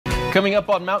Coming up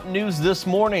on Mountain News this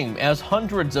morning, as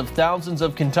hundreds of thousands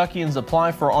of Kentuckians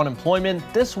apply for unemployment,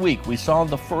 this week we saw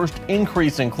the first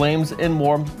increase in claims in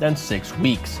more than 6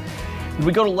 weeks.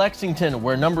 We go to Lexington,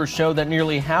 where numbers show that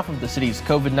nearly half of the city's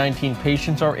COVID-19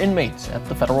 patients are inmates at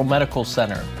the Federal Medical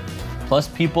Center. Plus,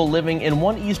 people living in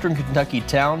one eastern Kentucky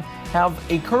town have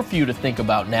a curfew to think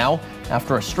about now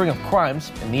after a string of crimes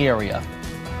in the area.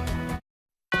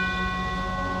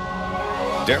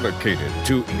 Dedicated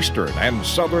to eastern and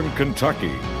southern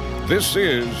Kentucky, this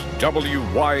is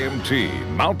WYMT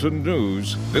Mountain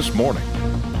News This Morning.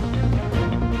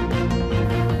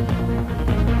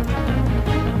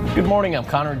 Good morning, I'm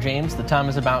Connor James. The time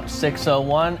is about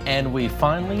 6:01 and we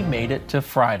finally made it to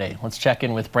Friday. Let's check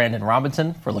in with Brandon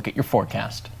Robinson for a look at your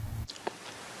forecast.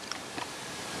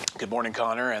 Good morning,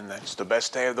 Connor, and it's the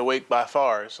best day of the week by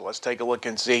far. So let's take a look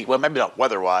and see, well, maybe not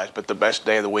weather-wise, but the best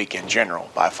day of the week in general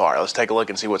by far. Let's take a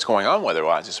look and see what's going on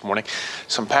weather-wise this morning.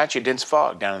 Some patchy dense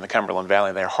fog down in the Cumberland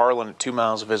Valley there. Harlan at 2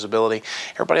 miles of visibility.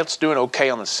 Everybody else is doing okay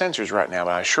on the sensors right now,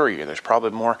 but I assure you there's probably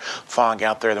more fog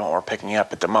out there than what we're picking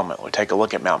up at the moment. We'll take a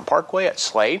look at Mountain Parkway at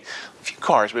Slade. A few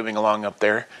cars moving along up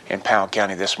there in Powell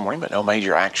County this morning, but no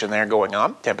major action there going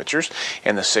on. Temperatures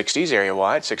in the 60s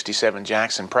area-wide, 67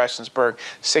 Jackson, Prestonsburg,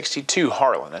 62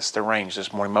 Harlan. That's the range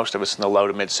this morning. Most of us in the low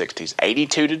to mid-60s.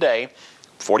 82 today,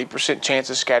 40%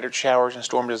 chance of scattered showers and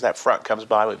storms as that front comes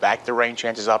by. We back the rain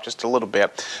chances off just a little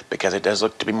bit because it does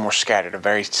look to be more scattered. A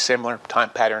very similar time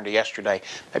pattern to yesterday,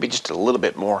 maybe just a little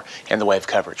bit more in the way of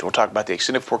coverage. We'll talk about the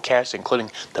extended forecast,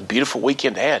 including the beautiful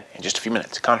weekend ahead in just a few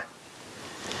minutes. Connor.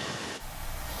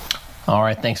 All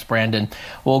right, thanks, Brandon.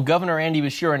 Well, Governor Andy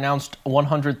Beshear announced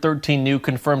 113 new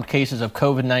confirmed cases of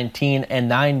COVID-19 and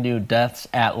 9 new deaths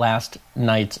at last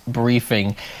night's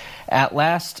briefing. At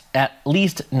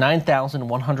least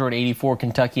 9,184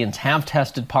 Kentuckians have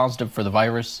tested positive for the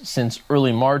virus since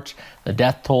early March. The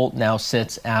death toll now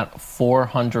sits at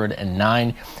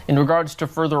 409. In regards to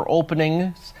further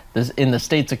openings in the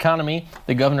state's economy,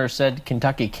 the governor said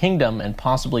Kentucky Kingdom and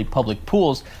possibly public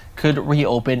pools could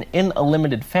reopen in a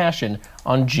limited fashion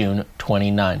on June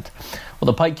 29th. Well,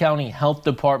 the Pike County Health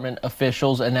Department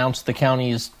officials announced the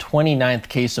county's 29th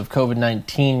case of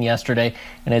COVID-19 yesterday,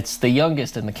 and it's the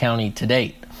youngest in the county to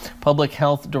date. Public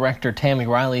Health Director Tammy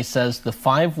Riley says the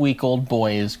 5-week-old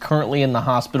boy is currently in the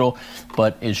hospital,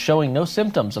 but is showing no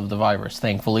symptoms of the virus,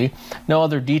 thankfully. No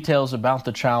other details about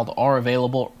the child are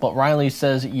available, but Riley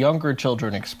says younger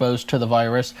children exposed to the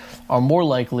virus are more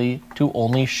likely to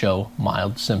only show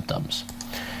mild symptoms.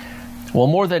 Well,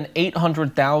 more than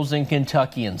 800,000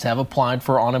 Kentuckians have applied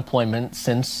for unemployment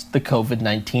since the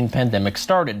COVID-19 pandemic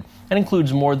started. That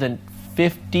includes more than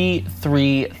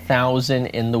 53,000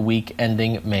 in the week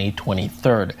ending May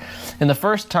 23rd. In its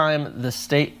first time, the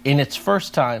state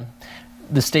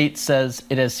says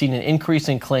it has seen an increase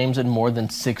in claims in more than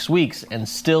 6 weeks, and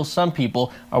still some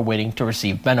people are waiting to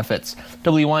receive benefits.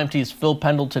 WYMT's Phil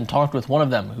Pendleton talked with one of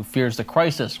them who fears the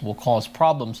crisis will cause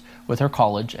problems with her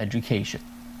college education.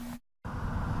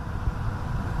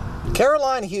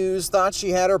 Caroline Hughes thought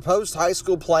she had her post-high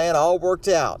school plan all worked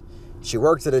out. She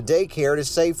worked at a daycare to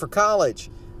save for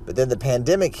college, but then the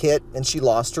pandemic hit and she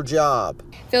lost her job.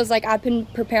 Feels like I've been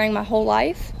preparing my whole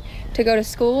life to go to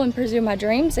school and pursue my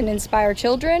dreams and inspire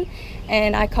children,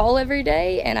 and I call every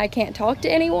day and I can't talk to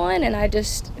anyone, and I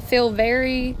just feel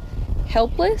very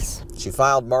helpless. She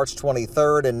filed March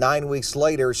 23rd, and 9 weeks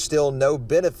later, still no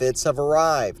benefits have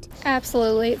arrived.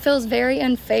 Absolutely. It feels very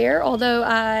unfair, although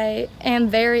I am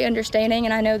very understanding,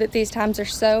 and I know that these times are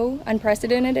so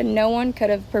unprecedented and no one could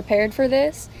have prepared for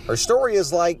this. Her story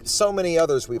is like so many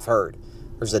others we've heard.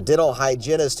 There's a dental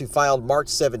hygienist who filed March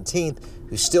 17th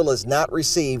who still has not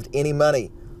received any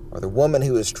money, or the woman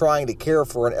who is trying to care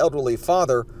for an elderly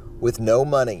father with no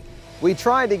money. We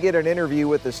tried to get an interview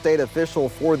with the state official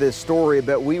for this story,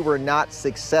 but we were not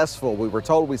successful. We were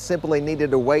told we simply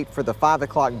needed to wait for the 5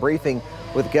 o'clock briefing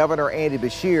with Governor Andy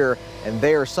Beshear, and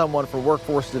there someone from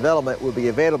Workforce Development will be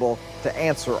available to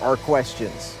answer our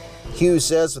questions. Hughes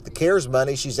says with the CARES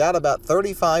money, she's out about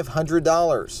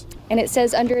 $3,500. And it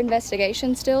says under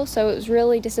investigation still, so it was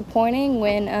really disappointing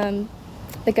when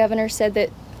the governor said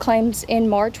that claims in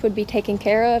March would be taken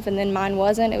care of, and then mine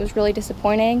wasn't. It was really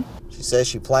disappointing. She says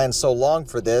she planned so long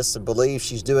for this and believes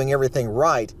she's doing everything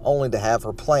right, only to have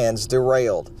her plans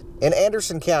derailed. In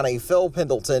Anderson County, Phil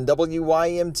Pendleton,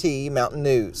 WYMT Mountain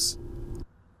News.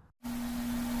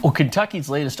 Well, Kentucky's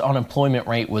latest unemployment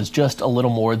rate was just a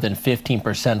little more than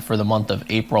 15% for the month of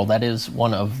April. That is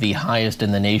one of the highest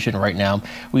in the nation right now.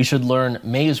 We should learn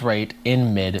May's rate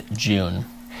in mid-June.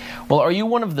 Well, are you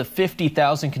one of the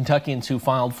 50,000 Kentuckians who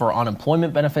filed for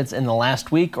unemployment benefits in the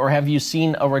last week, or have you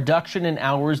seen a reduction in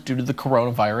hours due to the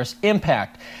coronavirus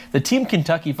impact? The Team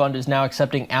Kentucky Fund is now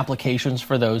accepting applications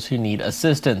for those who need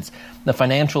assistance. The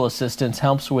financial assistance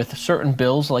helps with certain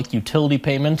bills like utility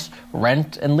payments,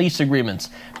 rent, and lease agreements.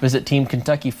 Visit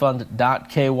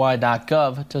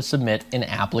teamkentuckyfund.ky.gov to submit an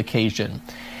application.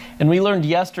 And we learned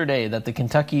yesterday that the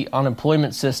Kentucky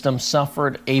unemployment system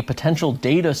suffered a potential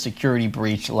data security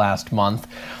breach last month.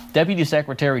 Deputy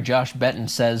Secretary Josh Benton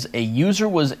says a user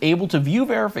was able to view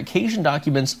verification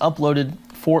documents uploaded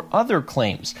for other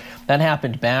claims. That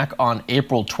happened back on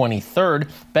April 23rd.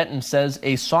 Benton says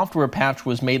a software patch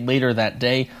was made later that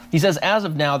day. He says as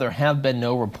of now, there have been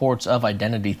no reports of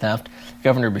identity theft.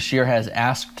 Governor Beshear has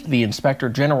asked the Inspector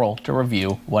General to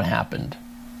review what happened.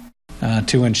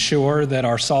 To ensure that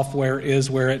our software is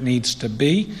where it needs to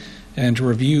be and to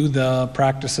review the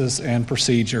practices and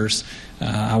procedures.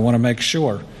 I want to make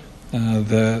sure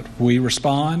that we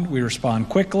respond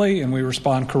quickly, and we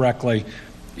respond correctly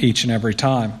each and every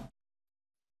time.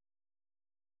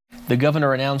 The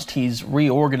governor announced he's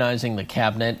reorganizing the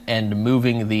cabinet and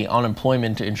moving the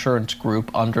unemployment insurance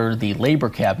group under the labor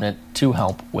cabinet to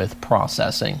help with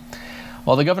processing.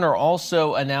 Well, the governor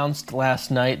also announced last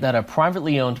night that a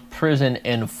privately owned prison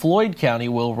in Floyd County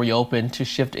will reopen to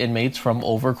shift inmates from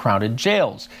overcrowded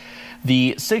jails.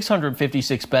 The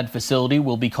 656-bed facility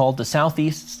will be called the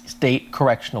Southeast State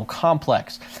Correctional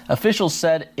Complex. Officials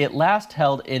said it last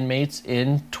held inmates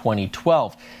in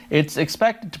 2012. It's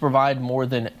expected to provide more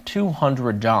than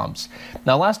 200 jobs.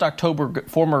 Now, last October,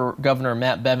 former Governor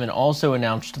Matt Bevin also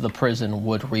announced the prison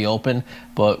would reopen,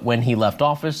 but when he left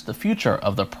office, the future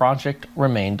of the project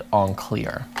remained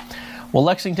unclear. Well,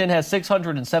 Lexington has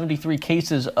 673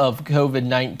 cases of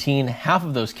COVID-19. Half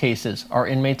of those cases are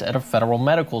inmates at a federal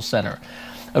medical center.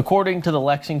 According to the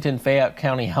Lexington Fayette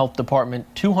County Health Department,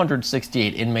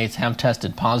 268 inmates have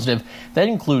tested positive. That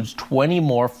includes 20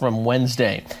 more from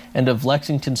Wednesday. And of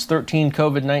Lexington's 13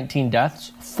 COVID-19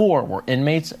 deaths, 4 were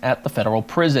inmates at the federal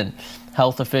prison.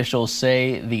 Health officials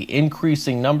say the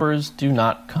increasing numbers do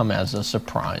not come as a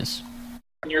surprise.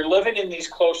 When you're living in these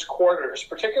close quarters,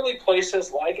 particularly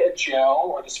places like a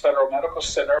jail or this federal medical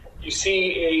center, you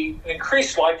see an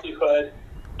increased likelihood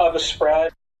of a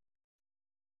spread.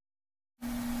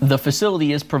 The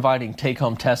facility is providing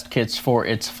take-home test kits for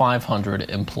its 500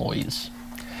 employees.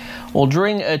 Well,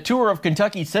 during a tour of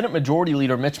Kentucky, Senate Majority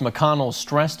Leader Mitch McConnell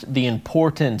stressed the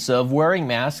importance of wearing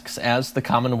masks as the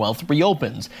Commonwealth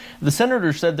reopens. The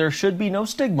senator said there should be no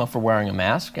stigma for wearing a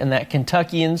mask and that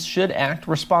Kentuckians should act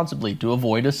responsibly to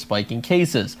avoid a spike in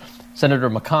cases. Senator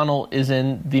McConnell is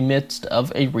in the midst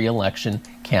of a re-election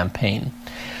campaign.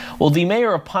 Well, the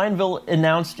mayor of Pineville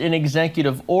announced an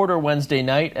executive order Wednesday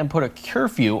night and put a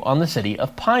curfew on the city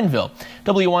of Pineville.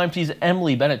 WYMT's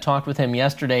Emily Bennett talked with him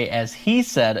yesterday as he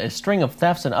said a string of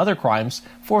thefts and other crimes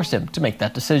forced him to make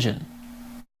that decision.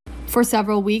 For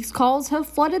several weeks, calls have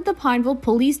flooded the Pineville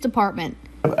Police Department.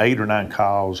 8 or 9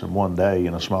 calls in one day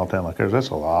in a small town like ours, that's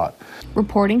a lot.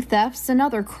 Reporting thefts and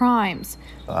other crimes.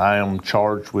 I am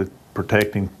charged with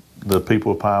protecting the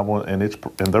people of Pineville and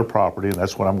their property, and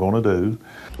that's what I'm going to do.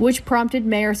 Which prompted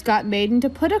Mayor Scott Maiden to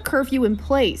put a curfew in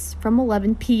place from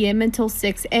 11 p.m. until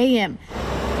 6 a.m.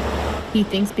 He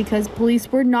thinks because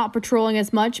police were not patrolling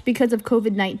as much because of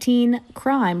COVID-19,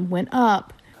 crime went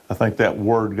up. I think that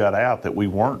word got out that we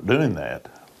weren't doing that,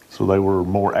 so they were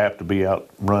more apt to be out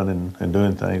running and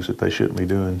doing things that they shouldn't be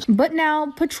doing. But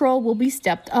now patrol will be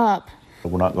stepped up.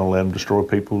 We're not going to let them destroy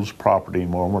people's property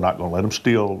anymore. We're not going to let them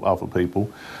steal off of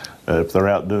people. If they're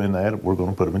out doing that, we're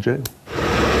going to put them in jail.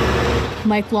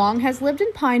 Mike Long has lived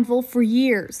in Pineville for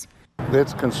years.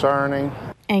 It's concerning.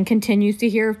 And continues to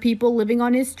hear of people living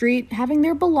on his street having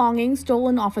their belongings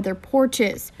stolen off of their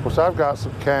porches. Of course, I've got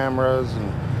some cameras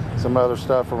and some other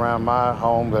stuff around my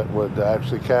home that would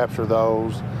actually capture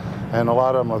those. And a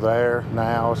lot of them are there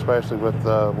now, especially with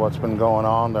what's been going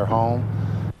on, their home.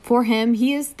 For him,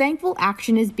 he is thankful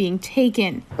action is being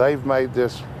taken. They've made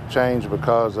this change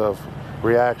because of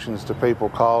reactions to people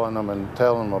calling them and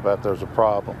telling them about there's a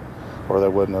problem, or they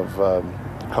wouldn't have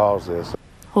caused this.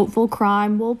 Hopeful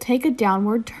crime will take a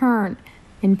downward turn.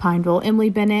 In Pineville, Emily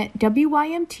Bennett,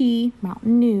 WYMT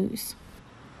Mountain News.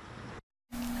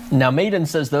 Now, Maiden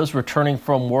says those returning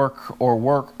from work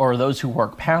or those who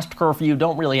work past curfew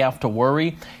don't really have to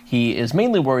worry. He is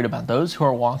mainly worried about those who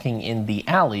are walking in the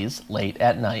alleys late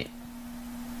at night.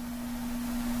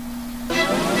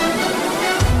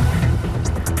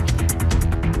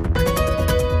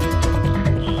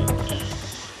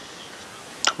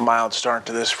 Mild start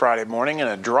to this Friday morning and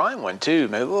a dry one too.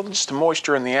 Maybe a little just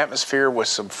moisture in the atmosphere with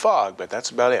some fog, but that's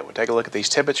about it. We'll take a look at these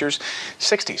temperatures.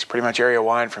 60s pretty much area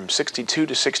wide from 62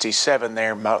 to 67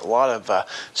 there. A lot of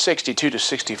 62 to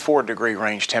 64 degree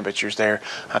range temperatures there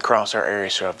across our area.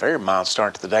 So a very mild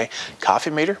start to the day. Coffee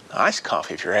meter, iced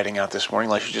coffee if you're heading out this morning,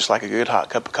 unless you just like a good hot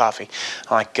cup of coffee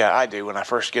like I do when I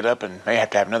first get up, and may have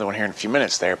to have another one here in a few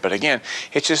minutes there. But again,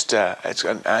 it's just it's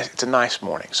a nice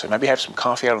morning. So maybe have some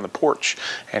coffee out on the porch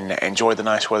and enjoy the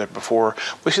nice weather before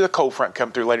we see the cold front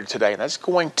come through later today. And that's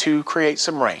going to create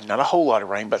some rain. Not a whole lot of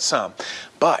rain, but some.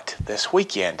 But this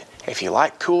weekend, if you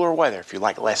like cooler weather, if you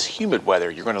like less humid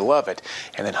weather, you're going to love it.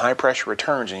 And then high pressure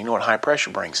returns, and you know what high pressure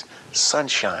brings?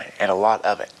 Sunshine, and a lot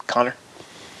of it. Connor?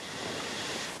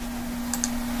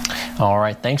 All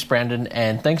right, thanks, Brandon,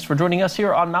 and thanks for joining us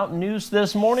here on Mountain News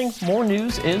this morning. More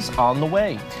news is on the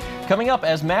way. Coming up,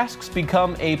 as masks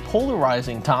become a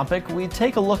polarizing topic, we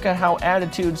take a look at how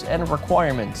attitudes and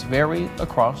requirements vary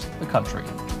across the country.